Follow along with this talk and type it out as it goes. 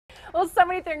Well, so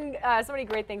many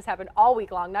great things happened all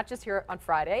week long, not just here on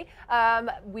Friday.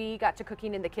 We got to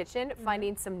cooking in the kitchen,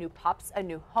 finding some new pups, a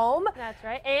new home. That's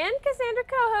right. And Cassandra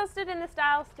co-hosted in the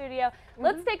Style Studio.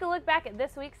 Let's take a look back at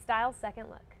this week's Style Second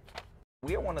Look.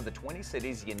 We are one of the 20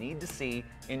 cities you need to see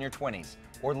in your 20s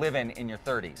or live in your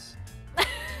 30s.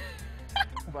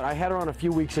 But I had her on a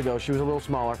few weeks ago. She was a little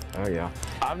smaller. Oh, yeah.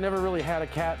 I've never really had a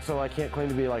cat, so I can't claim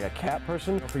to be like a cat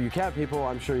person. For you cat people,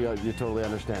 I'm sure you totally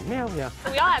understand. Meow, yeah.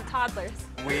 We all have toddlers.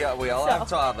 We all have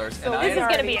toddlers. So this is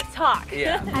going to be a talk.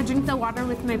 Yeah. I drink the water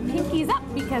with my pinkies up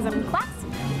because I'm classy.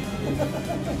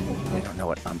 I don't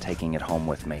know it. I'm taking it home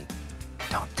with me.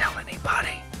 Don't tell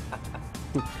anybody.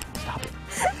 Stop it.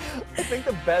 I think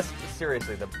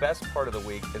seriously, the best part of the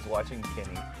week is watching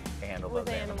Kenny handle With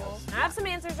those animals. I have some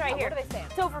answers right here. What do they say?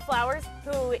 Topher Flowers,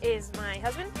 who is my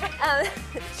husband,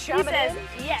 he Shoving says,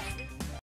 in? yes,